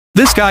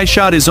This guy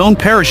shot his own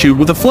parachute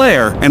with a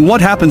flare, and what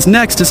happens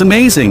next is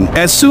amazing.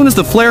 As soon as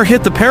the flare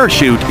hit the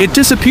parachute, it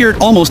disappeared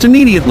almost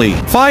immediately.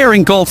 Fire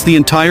engulfs the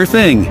entire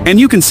thing, and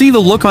you can see the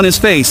look on his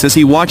face as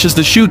he watches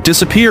the chute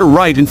disappear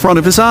right in front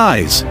of his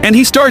eyes. And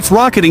he starts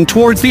rocketing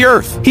towards the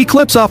earth. He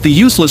clips off the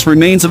useless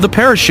remains of the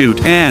parachute,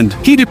 and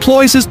he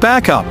deploys his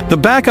backup. The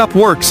backup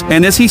works,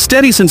 and as he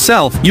steadies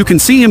himself, you can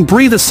see him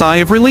breathe a sigh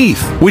of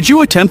relief. Would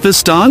you attempt this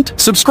stunt?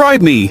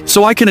 Subscribe me,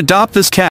 so I can adopt this cat.